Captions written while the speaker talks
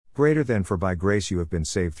Greater than, for by grace you have been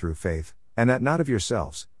saved through faith, and that not of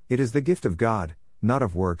yourselves, it is the gift of God, not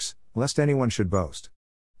of works, lest anyone should boast.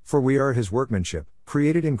 For we are his workmanship,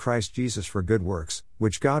 created in Christ Jesus for good works,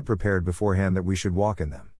 which God prepared beforehand that we should walk in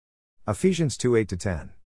them. Ephesians 2:8-10.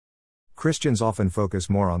 Christians often focus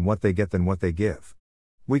more on what they get than what they give.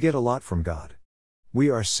 We get a lot from God. We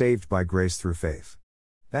are saved by grace through faith.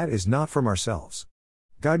 That is not from ourselves.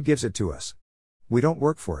 God gives it to us. We don't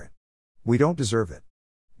work for it. We don't deserve it.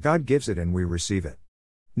 God gives it and we receive it.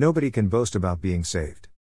 Nobody can boast about being saved.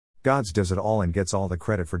 God does it all and gets all the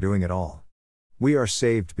credit for doing it all. We are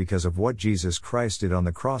saved because of what Jesus Christ did on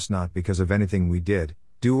the cross, not because of anything we did,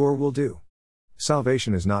 do or will do.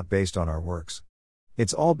 Salvation is not based on our works.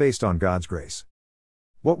 It's all based on God's grace.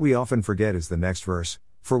 What we often forget is the next verse,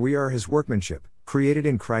 for we are his workmanship, created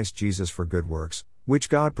in Christ Jesus for good works, which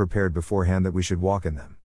God prepared beforehand that we should walk in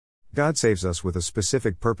them. God saves us with a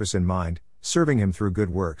specific purpose in mind, serving him through good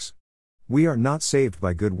works. We are not saved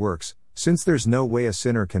by good works, since there's no way a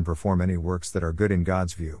sinner can perform any works that are good in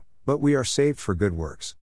God's view, but we are saved for good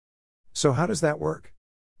works. So how does that work?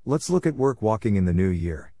 Let's look at work walking in the new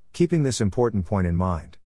year, keeping this important point in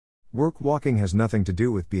mind. Work walking has nothing to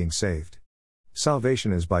do with being saved.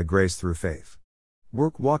 Salvation is by grace through faith.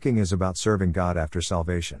 Work walking is about serving God after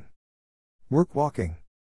salvation. Work walking.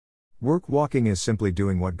 Work walking is simply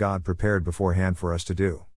doing what God prepared beforehand for us to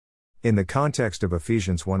do. In the context of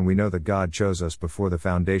Ephesians 1, we know that God chose us before the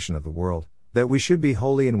foundation of the world, that we should be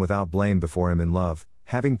holy and without blame before him in love,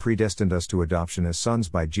 having predestined us to adoption as sons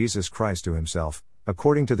by Jesus Christ to himself,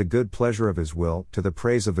 according to the good pleasure of his will, to the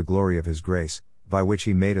praise of the glory of his grace, by which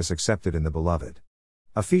he made us accepted in the Beloved.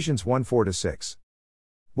 Ephesians 1:4-6.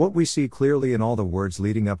 What we see clearly in all the words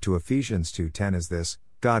leading up to Ephesians 2:10 is this: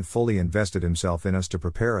 God fully invested himself in us to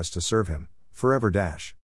prepare us to serve him, forever.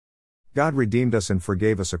 God redeemed us and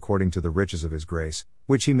forgave us according to the riches of his grace,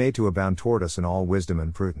 which he made to abound toward us in all wisdom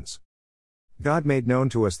and prudence. God made known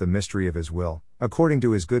to us the mystery of his will, according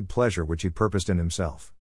to his good pleasure which he purposed in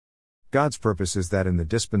himself. God's purpose is that in the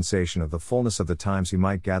dispensation of the fullness of the times he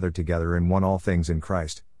might gather together in one all things in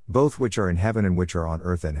Christ, both which are in heaven and which are on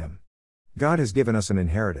earth in him. God has given us an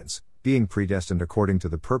inheritance, being predestined according to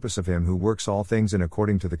the purpose of him who works all things in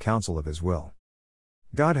according to the counsel of his will.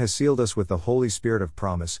 God has sealed us with the Holy Spirit of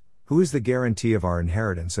promise, who is the guarantee of our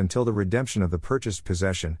inheritance until the redemption of the purchased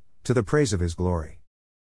possession, to the praise of his glory.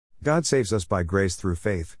 God saves us by grace through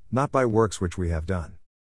faith, not by works which we have done.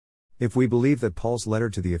 If we believe that Paul's letter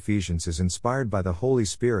to the Ephesians is inspired by the Holy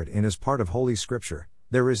Spirit and is part of Holy Scripture,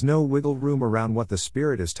 there is no wiggle room around what the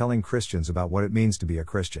Spirit is telling Christians about what it means to be a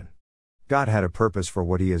Christian. God had a purpose for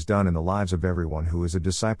what he has done in the lives of everyone who is a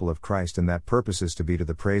disciple of Christ, and that purpose is to be to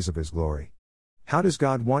the praise of his glory. How does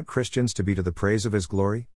God want Christians to be to the praise of his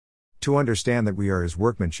glory? To understand that we are his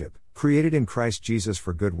workmanship, created in Christ Jesus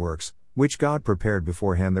for good works, which God prepared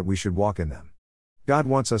beforehand that we should walk in them. God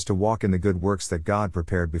wants us to walk in the good works that God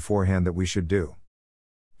prepared beforehand that we should do.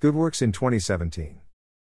 Good works in 2017.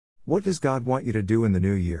 What does God want you to do in the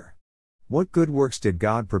new year? What good works did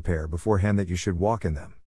God prepare beforehand that you should walk in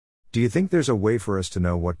them? Do you think there's a way for us to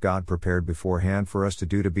know what God prepared beforehand for us to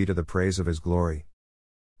do to be to the praise of his glory?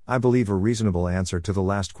 I believe a reasonable answer to the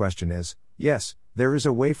last question is, yes, there is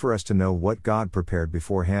a way for us to know what God prepared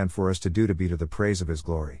beforehand for us to do to be to the praise of his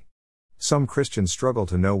glory. Some Christians struggle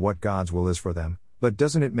to know what God's will is for them, but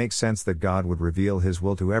doesn't it make sense that God would reveal his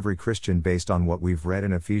will to every Christian based on what we've read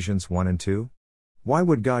in Ephesians 1 and 2? Why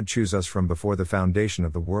would God choose us from before the foundation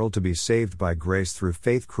of the world to be saved by grace through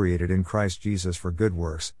faith, created in Christ Jesus for good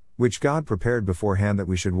works, which God prepared beforehand that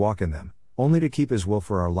we should walk in them, only to keep his will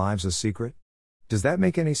for our lives a secret? Does that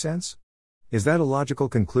make any sense? Is that a logical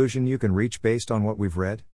conclusion you can reach based on what we've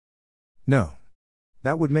read? No.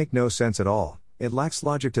 That would make no sense at all. It lacks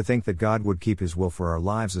logic to think that God would keep his will for our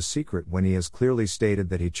lives a secret when he has clearly stated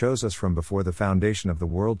that he chose us from before the foundation of the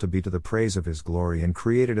world to be to the praise of his glory, and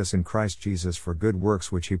created us in Christ Jesus for good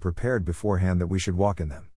works which he prepared beforehand that we should walk in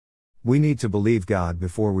them. We need to believe God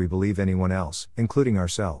before we believe anyone else, including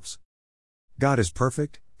ourselves. God is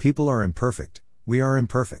perfect, people are imperfect, we are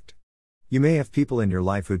imperfect. You may have people in your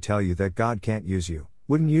life who tell you that God can't use you,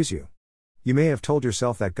 wouldn't use you. You may have told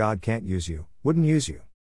yourself that God can't use you, wouldn't use you.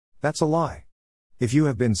 That's a lie. If you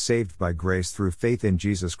have been saved by grace through faith in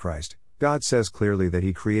Jesus Christ, God says clearly that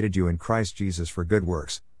he created you in Christ Jesus for good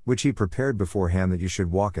works, which he prepared beforehand that you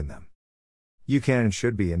should walk in them. You can and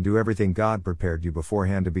should be and do everything God prepared you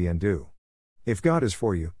beforehand to be and do. If God is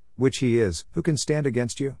for you, which he is, who can stand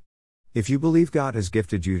against you? If you believe God has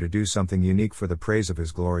gifted you to do something unique for the praise of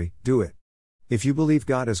his glory, do it. If you believe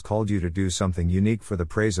God has called you to do something unique for the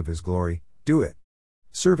praise of his glory, do it.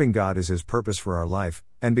 Serving God is His purpose for our life,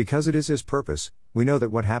 and because it is His purpose, we know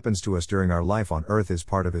that what happens to us during our life on earth is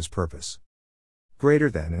part of His purpose.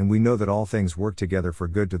 Greater than, and we know that all things work together for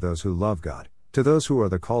good to those who love God, to those who are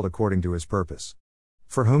the called according to His purpose.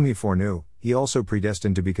 For whom He foreknew, He also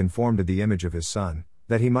predestined to be conformed to the image of His Son,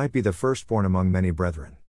 that He might be the firstborn among many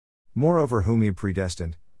brethren. Moreover, whom He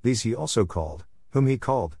predestined, these He also called; whom He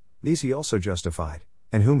called, these He also justified;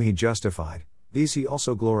 and whom He justified, these He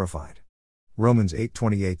also glorified. Romans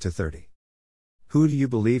 8:28-30. Who do you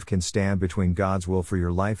believe can stand between God's will for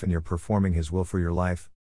your life and your performing His will for your life?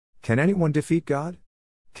 Can anyone defeat God?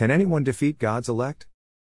 Can anyone defeat God's elect?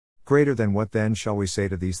 Greater than, what then shall we say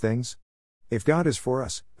to these things? If God is for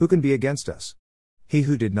us, who can be against us? He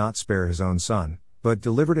who did not spare His own Son, but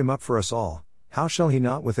delivered Him up for us all, how shall He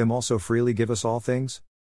not with Him also freely give us all things?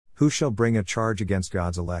 Who shall bring a charge against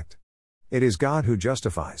God's elect? It is God who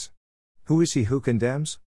justifies. Who is he who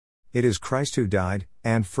condemns? It is Christ who died,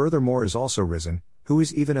 and furthermore is also risen, who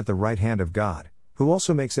is even at the right hand of God, who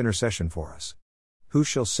also makes intercession for us. Who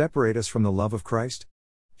shall separate us from the love of Christ?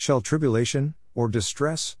 Shall tribulation, or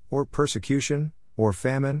distress, or persecution, or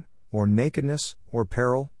famine, or nakedness, or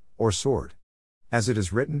peril, or sword? As it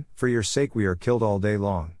is written, for your sake we are killed all day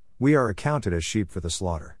long, we are accounted as sheep for the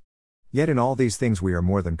slaughter. Yet in all these things we are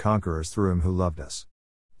more than conquerors through Him who loved us.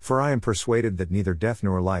 For I am persuaded that neither death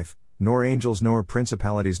nor life, nor angels nor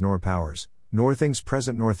principalities nor powers, nor things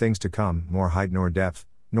present nor things to come, nor height nor depth,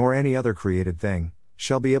 nor any other created thing,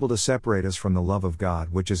 shall be able to separate us from the love of God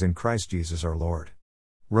which is in Christ Jesus our Lord.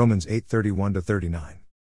 Romans 8:31-39.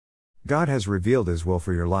 God has revealed His will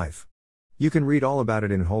for your life. You can read all about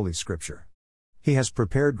it in Holy Scripture. He has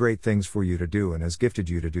prepared great things for you to do and has gifted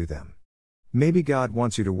you to do them. Maybe God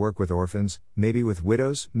wants you to work with orphans, maybe with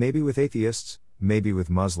widows, maybe with atheists, maybe with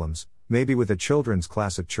Muslims, maybe with a children's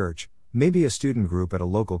class at church, maybe a student group at a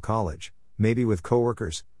local college, maybe with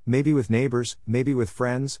coworkers, maybe with neighbors, maybe with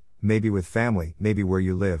friends, maybe with family, maybe where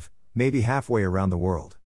you live, maybe halfway around the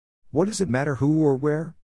world. What does it matter who or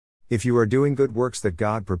where? If you are doing good works that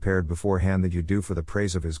God prepared beforehand that you do for the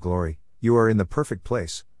praise of His glory, you are in the perfect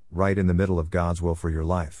place, right in the middle of God's will for your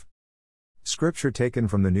life. Scripture taken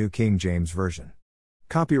from the New King James Version.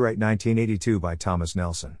 Copyright 1982 by Thomas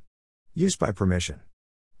Nelson. Use by permission.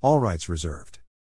 All rights reserved.